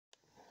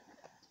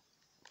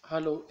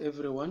Hello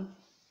everyone,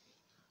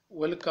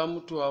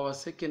 welcome to our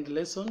second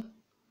lesson.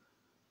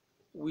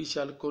 We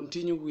shall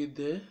continue with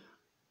the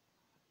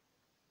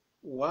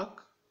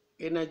work,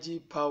 energy,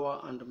 power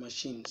and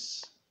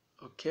machines.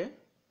 Okay,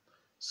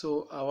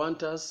 so I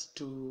want us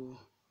to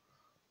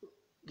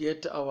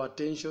get our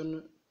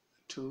attention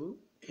to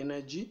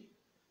energy,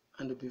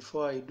 and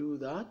before I do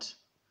that,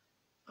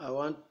 I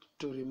want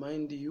to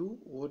remind you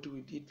what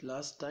we did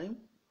last time.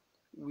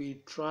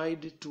 We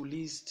tried to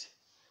list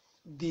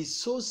the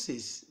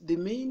sources, the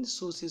main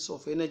sources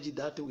of energy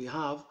that we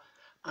have,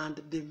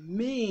 and the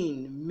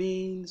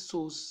main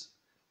source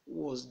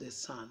was the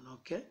sun.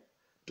 Okay,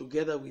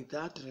 together with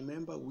that,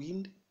 remember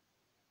wind,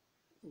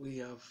 we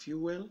have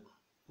fuel,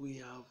 we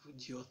have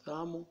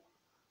geothermal,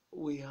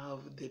 we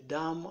have the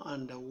dam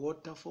and the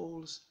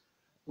waterfalls,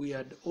 we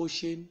had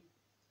ocean.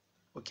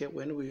 Okay,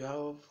 when we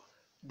have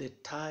the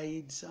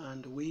tides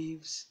and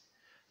waves,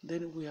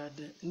 then we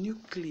had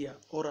nuclear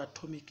or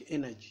atomic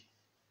energy.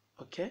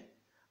 Okay,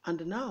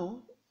 and now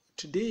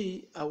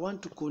today I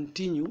want to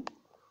continue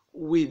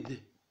with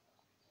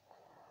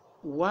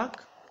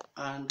work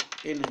and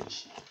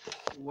energy.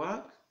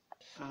 Work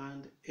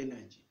and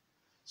energy.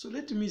 So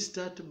let me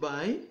start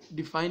by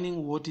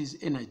defining what is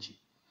energy.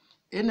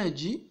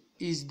 Energy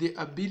is the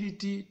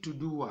ability to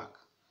do work.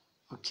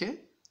 Okay,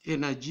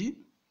 energy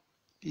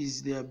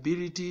is the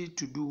ability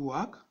to do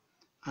work,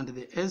 and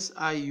the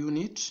SI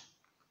unit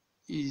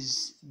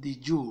is the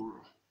joule.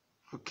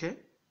 Okay,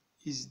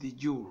 is the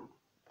joule.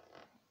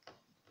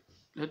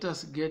 Let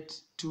us get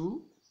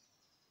to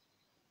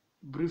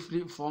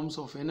briefly forms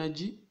of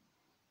energy.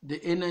 The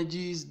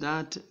energies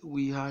that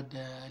we had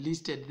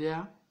listed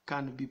there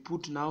can be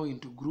put now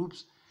into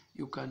groups.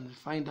 You can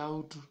find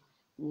out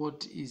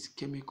what is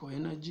chemical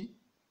energy.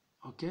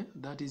 Okay,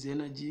 that is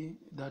energy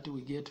that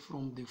we get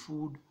from the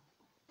food,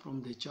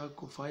 from the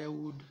charcoal,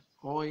 firewood,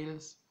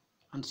 oils,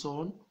 and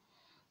so on.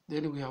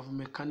 Then we have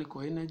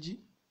mechanical energy.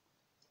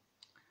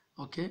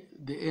 Okay,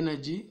 the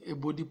energy a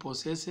body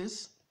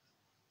possesses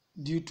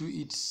due to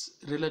its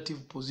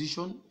relative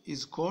position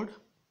is called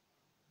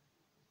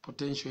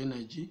potential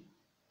energy.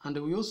 And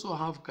we also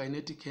have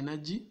kinetic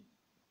energy.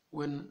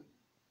 When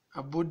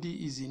a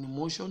body is in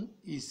motion,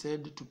 is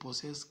said to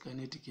possess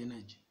kinetic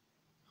energy.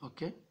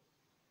 Okay,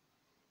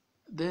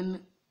 then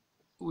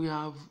we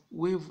have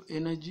wave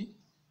energy.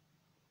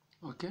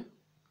 Okay,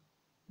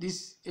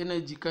 this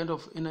energy, kind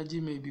of energy,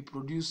 may be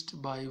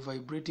produced by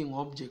vibrating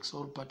objects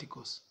or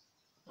particles.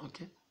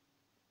 Okay,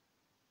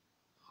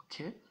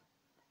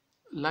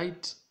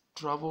 light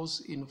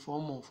travels in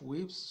form of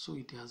waves, so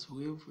it has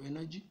wave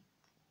energy.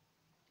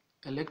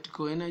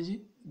 Electrical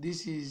energy,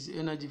 this is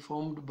energy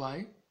formed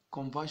by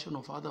conversion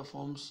of other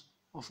forms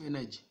of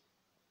energy.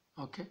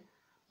 Okay,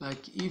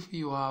 like if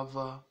you have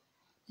a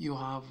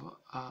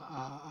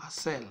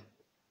cell.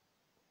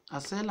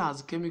 A cell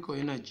has chemical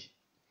energy,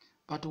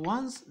 but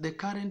once the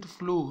current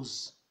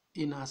flows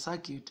in a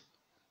circuit,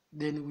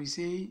 then we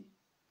say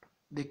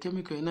the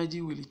chemical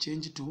energy will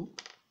change to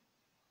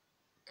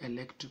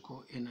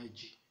electrical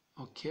energy.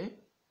 Okay,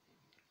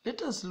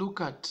 let us look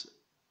at,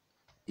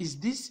 is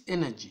this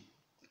energy,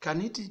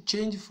 can it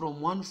change from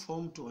one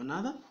form to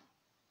another?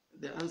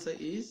 The answer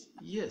is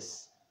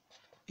yes,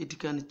 it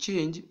can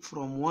change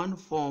from one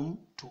form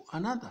to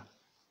another.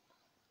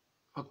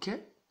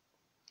 Okay,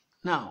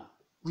 now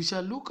we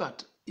shall look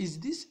at, is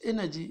this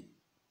energy,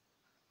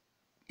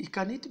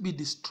 can it be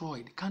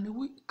destroyed? Can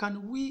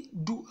we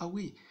do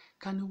away?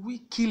 Can we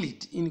kill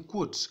it, in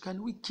quotes?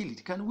 Can we kill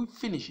it? Can we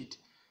finish it?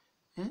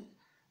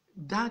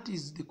 That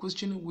is the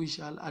question we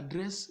shall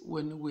address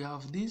when we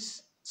have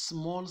this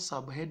small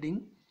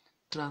subheading,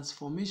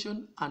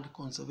 transformation and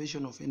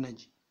conservation of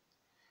energy.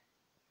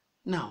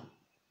 Now,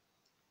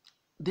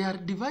 there are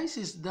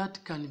devices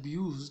that can be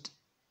used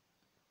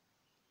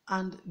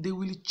and they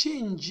will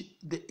change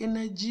the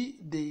energy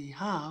they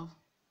have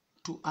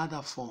to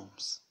other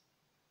forms.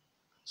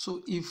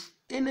 So if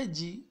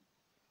energy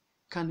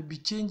can be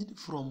changed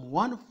from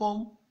one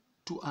form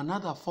to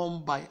another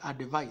form by a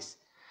device,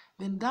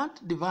 then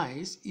that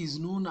device is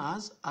known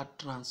as a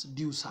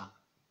transducer.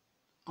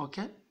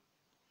 Okay?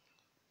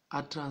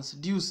 A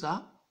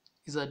transducer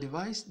is a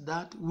device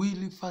that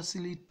will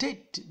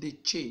facilitate the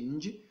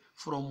change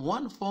from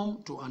one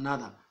form to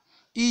another.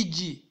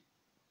 E.g.,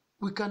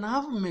 we can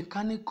have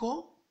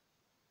mechanical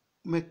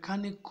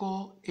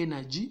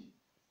energy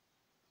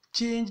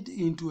changed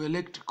into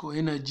electrical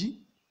energy,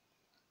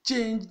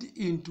 changed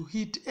into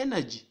heat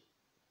energy.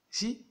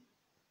 See,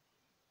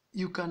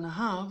 you can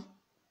have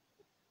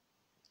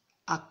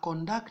a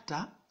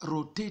conductor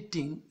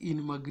rotating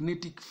in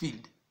magnetic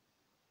field,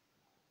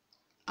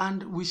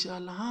 and we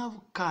shall have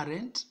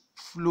current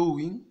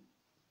flowing.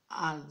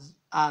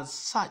 As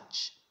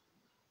such,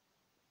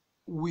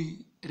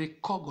 we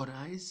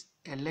recognize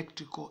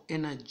electrical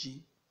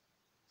energy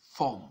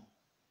form.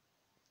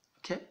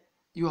 Okay,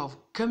 you have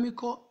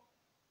chemical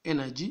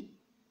energy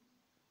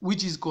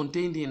which is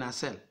contained in a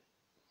cell.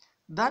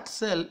 That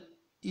cell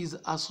is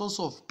a source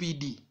of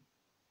PD,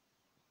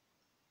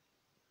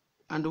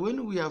 and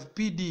when we have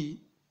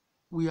PD,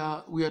 we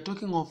are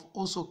talking of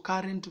also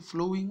current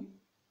flowing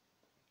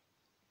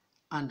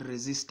and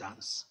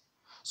resistance.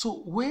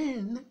 So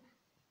when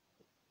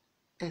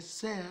a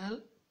cell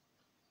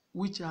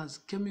which has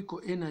chemical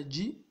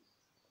energy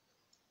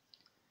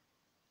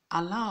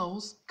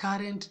allows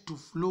current to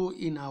flow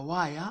in a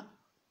wire,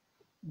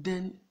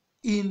 then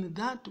in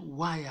that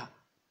wire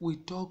we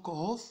talk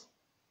of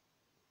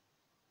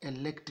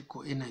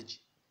electrical energy.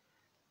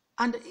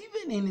 And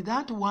even in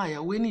that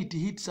wire, when it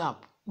heats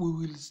up, we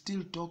will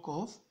still talk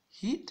of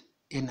heat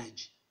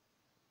energy.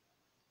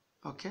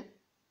 Okay?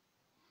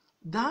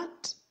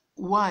 That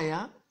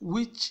wire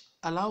which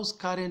allows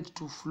current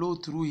to flow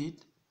through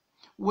it,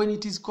 when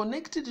it is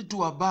connected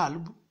to a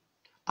bulb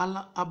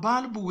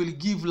will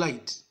give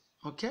light.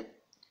 Okay?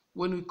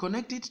 When we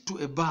connect it to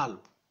a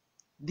bulb,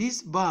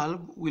 this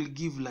bulb will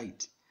give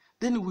light.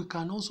 Then we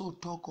can also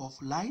talk of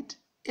light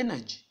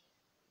energy.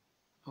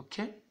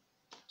 Okay?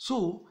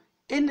 So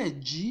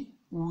energy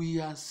we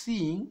are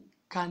seeing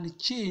can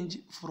change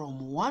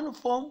from one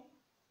form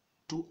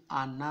to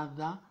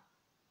another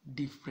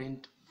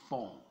different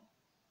form.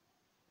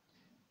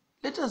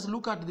 Let us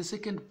look at the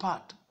second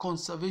part,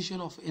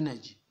 conservation of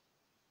energy.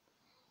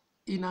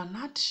 In a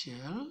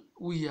nutshell,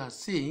 we are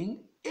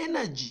saying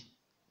energy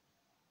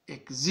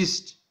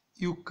exists.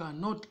 You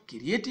cannot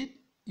create it,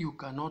 you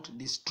cannot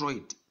destroy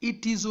it.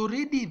 It is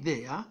already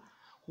there.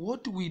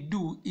 What we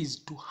do is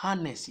to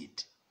harness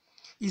it.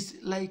 It's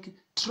like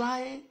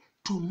try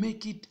to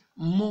make it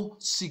more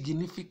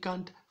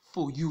significant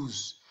for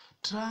use.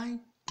 Try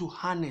to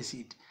harness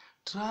it.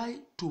 Try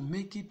to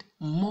make it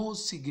more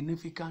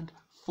significant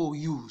for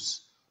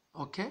use.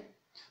 Okay?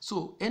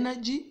 So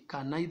energy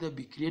can neither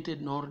be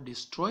created nor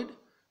destroyed,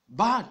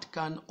 but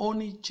can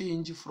only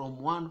change from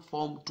one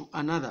form to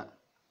another.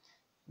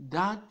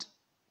 That,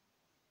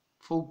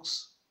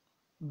 folks,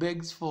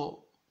 begs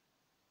for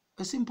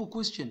a simple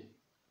question.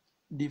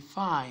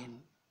 Define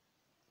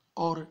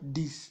or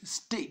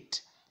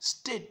state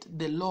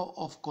the law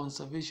of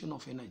conservation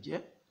of energy.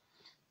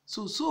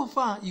 So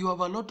far you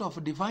have a lot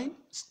of define,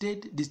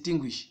 state,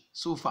 distinguish.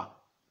 So far,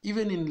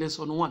 even in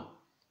lesson 1,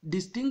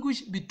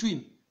 distinguish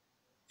between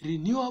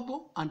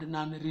renewable and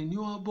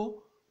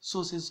non-renewable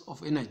sources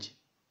of energy.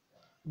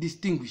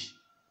 Distinguish.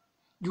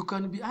 You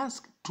can be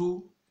asked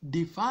to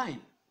define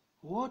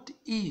what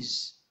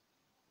is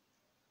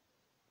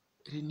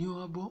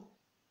renewable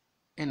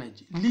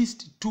energy.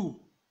 List 2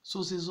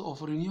 sources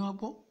of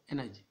renewable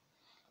energy.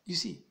 You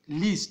see,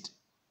 list,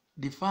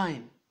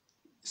 define,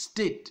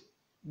 state,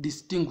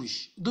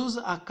 distinguish. Those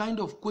are kind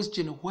of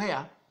questions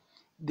where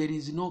there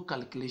is no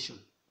calculation.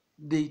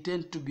 They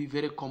tend to be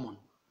very common.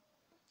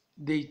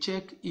 They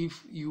check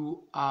if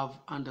you have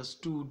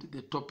understood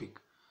the topic.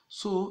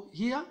 So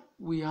here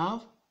we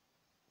have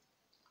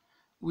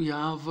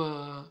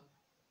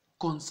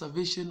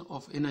conservation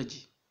of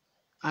energy,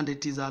 and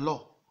it is a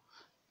law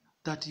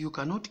that you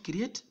cannot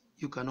create,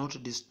 you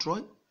cannot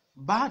destroy,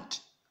 but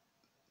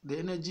the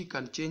energy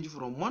can change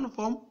from one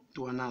form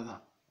to another.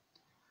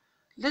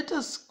 Let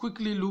us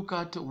quickly look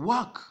at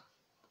work.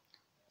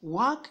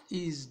 Work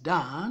is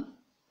done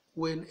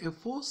when a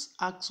force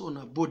acts on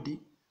a body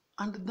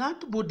and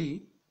that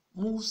body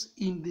moves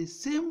in the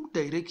same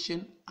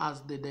direction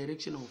as the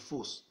direction of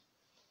force.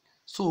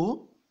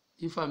 So,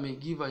 if I may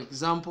give an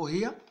example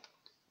here,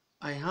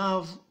 I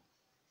have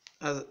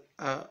a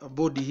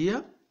body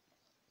here,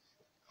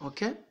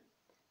 okay,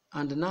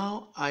 and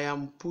now I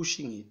am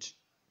pushing it.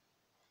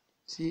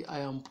 See, I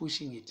am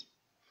pushing it.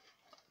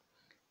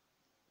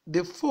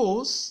 The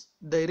force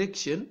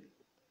direction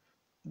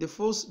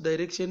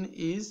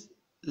is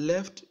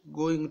left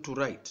going to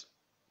right.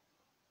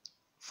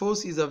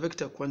 Force is a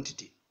vector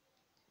quantity.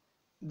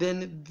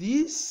 Then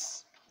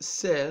this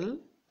cell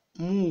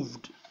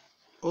moved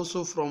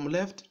also from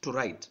left to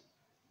right.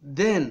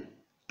 Then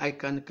I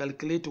can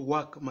calculate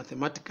work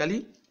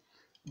mathematically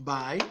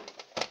by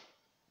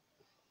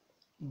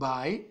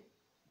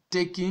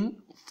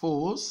taking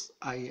force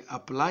I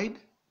applied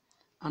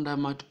and I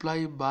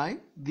multiply by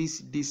this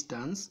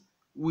distance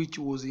which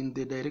was in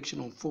the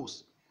direction of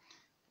force.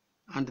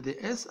 And the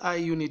SI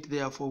unit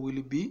therefore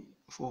will be,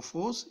 for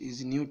force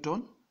is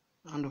Newton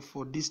and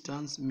for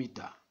distance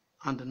meter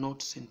and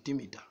not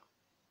centimeter.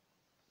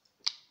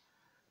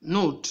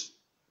 Note,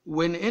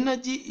 when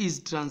energy is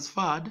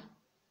transferred,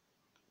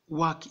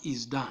 work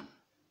is done.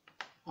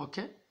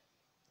 Okay?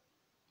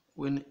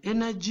 When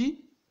energy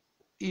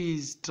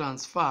is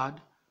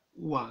transferred,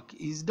 work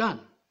is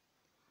done.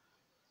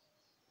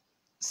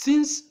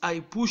 Since I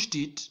pushed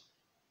it,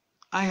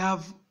 I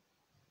have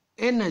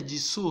energy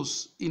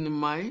source in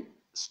my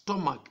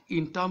stomach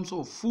in terms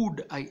of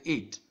food I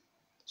ate.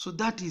 So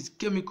that is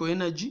chemical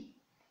energy,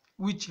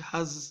 which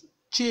has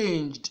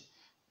changed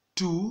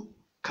to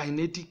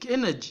kinetic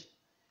energy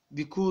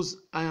because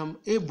I am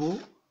able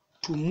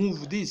to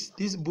move this.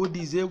 This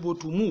body is able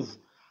to move.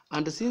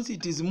 And since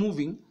it is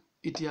moving,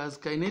 it has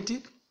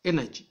kinetic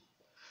energy.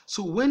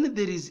 So when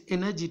there is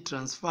energy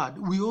transferred,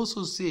 we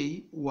also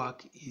say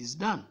work is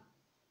done.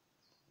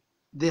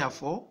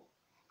 Therefore,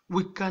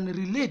 we can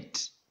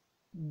relate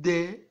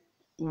the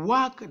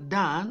work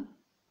done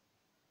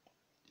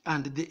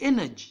and the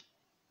energy.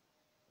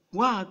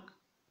 Work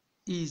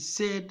is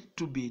said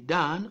to be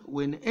done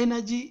when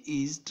energy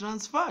is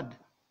transferred.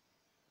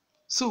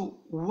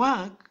 So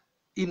work,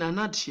 in a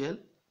nutshell,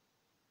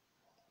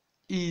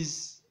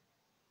 is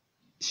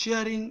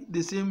sharing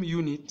the same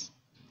unit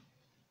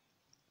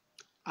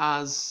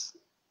as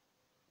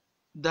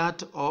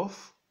that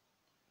of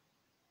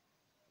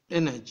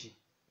energy.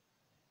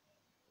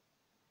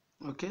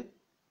 Okay,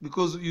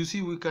 because you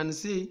see, we can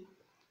say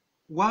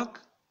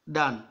work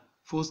done,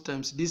 force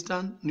times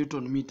distance,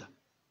 Newton meter.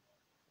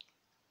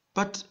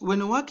 But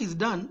when work is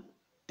done,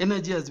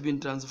 energy has been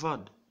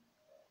transferred.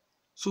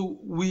 So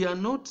we are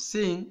not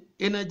saying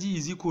energy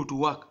is equal to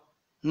work.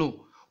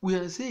 No, we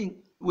are saying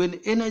when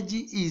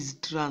energy is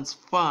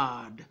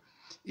transferred,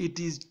 it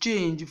is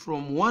changed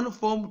from one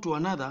form to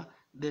another,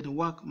 then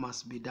work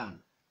must be done.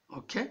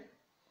 Okay,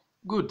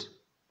 good.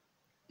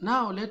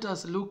 Now let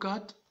us look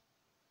at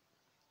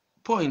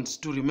points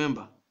to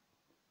remember.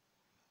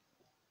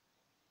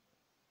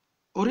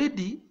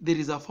 Already there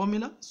is a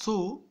formula,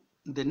 so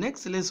the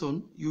next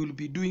lesson you will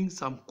be doing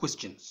some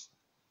questions.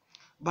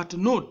 But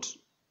note,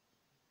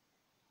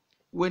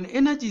 when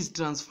energy is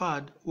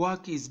transferred,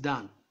 work is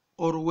done.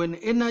 Or when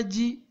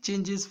energy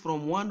changes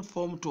from one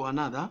form to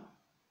another,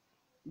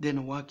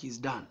 then work is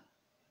done.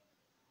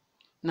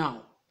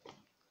 Now,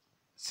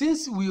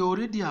 since we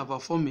already have a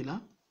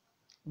formula,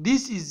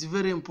 this is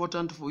very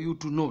important for you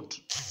to note.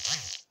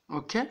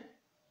 Okay?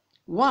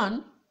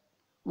 One,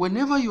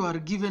 whenever you are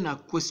given a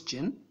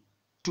question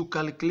to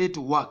calculate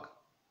work,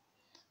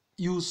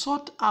 you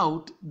sort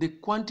out the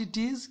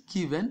quantities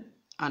given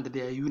and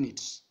their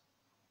units.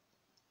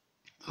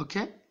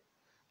 Okay?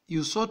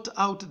 You sort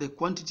out the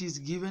quantities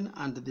given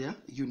and their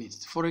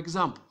units. For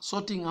example,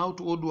 sorting out,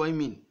 what do I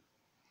mean?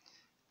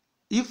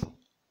 If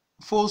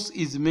force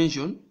is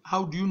mentioned,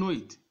 how do you know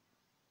it?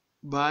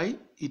 By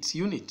its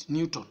unit,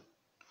 Newton.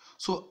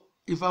 So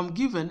if I'm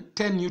given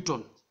 10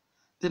 Newton,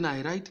 then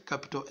I write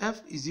capital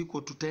F is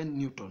equal to 10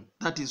 Newton.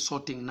 That is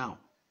sorting now.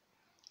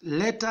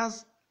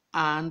 Letters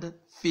and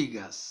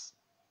figures.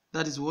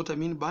 That is what I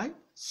mean by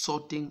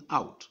sorting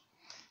out.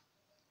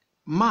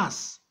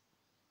 Mass.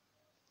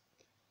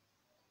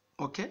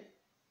 Okay?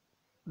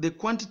 The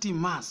quantity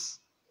mass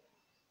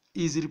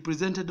is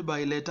represented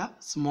by letter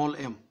small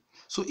m.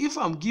 So if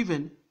I'm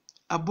given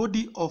a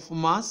body of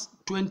mass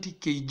 20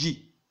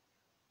 kg,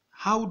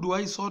 how do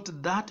I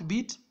sort that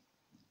bit?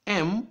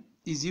 M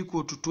is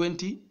equal to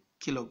 20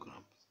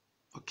 kilograms.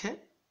 Okay?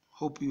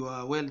 Hope you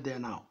are well there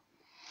now.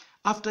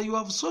 After you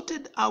have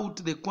sorted out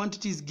the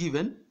quantities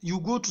given, you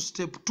go to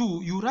step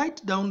 2. You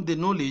write down the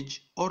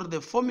knowledge or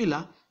the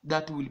formula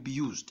that will be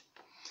used.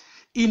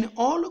 In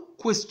all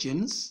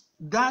questions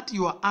that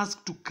you are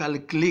asked to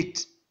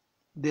calculate,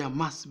 there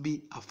must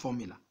be a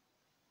formula.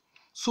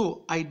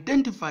 So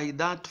identify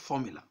that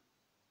formula.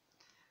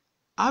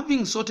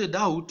 Having sorted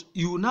out,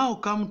 you now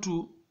come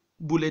to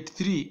bullet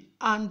 3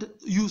 and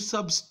you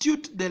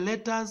substitute the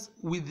letters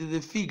with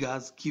the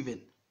figures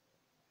given.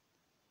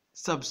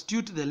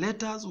 Substitute the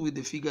letters with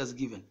the figures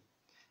given.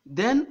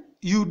 Then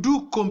you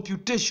do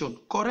computation,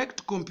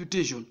 correct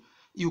computation.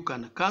 You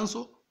can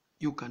cancel,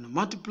 you can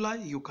multiply,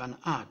 you can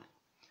add.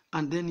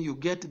 And then you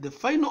get the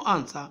final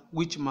answer,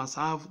 which must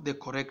have the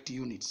correct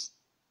units.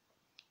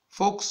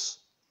 Folks,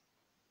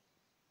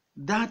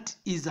 that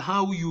is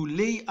how you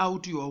lay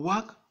out your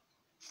work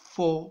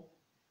for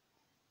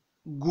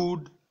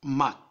good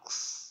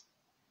marks.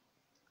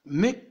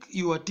 Make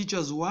your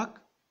teacher's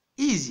work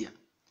easier.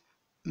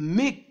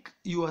 Make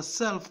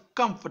yourself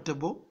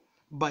comfortable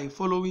by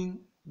following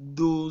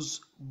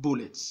those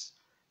bullets.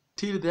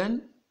 Till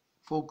then,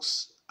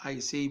 folks, I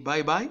say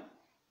bye-bye.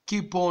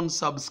 Keep on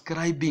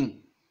subscribing.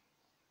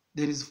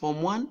 There is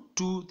Form 1,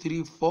 2,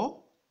 3,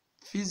 4,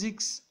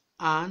 Physics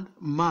and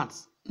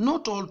Maths.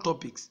 Not all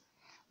topics.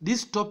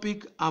 This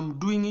topic, I'm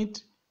doing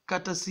it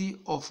courtesy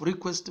of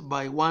request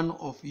by one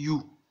of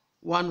you,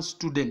 one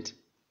student.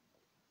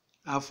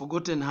 I've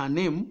forgotten her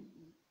name,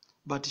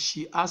 but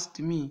she asked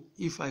me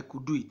if I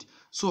could do it.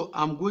 So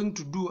I'm going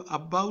to do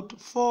about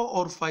 4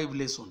 or 5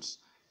 lessons.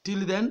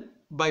 Till then,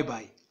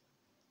 bye-bye.